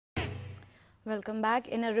Welcome back.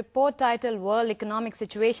 In a report titled World Economic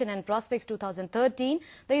Situation and Prospects 2013,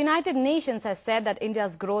 the United Nations has said that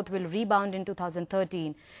India's growth will rebound in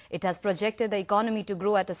 2013. It has projected the economy to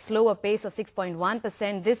grow at a slower pace of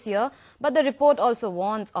 6.1% this year, but the report also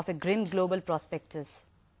warns of a grim global prospectus.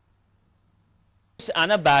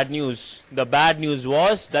 And a bad news. The bad news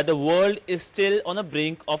was that the world is still on the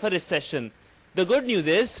brink of a recession. The good news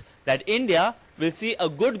is that India will see a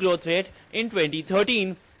good growth rate in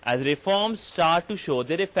 2013 as reforms start to show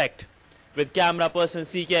their effect. With camera person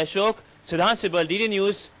C.K. Ashok, Sidhant, Sibal, DD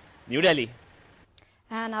News, New Delhi.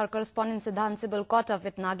 And our correspondent Sidhant Sibal caught up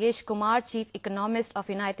with Nagesh Kumar, Chief Economist of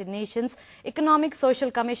United Nations Economic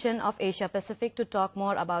Social Commission of Asia Pacific, to talk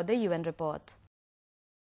more about the UN report.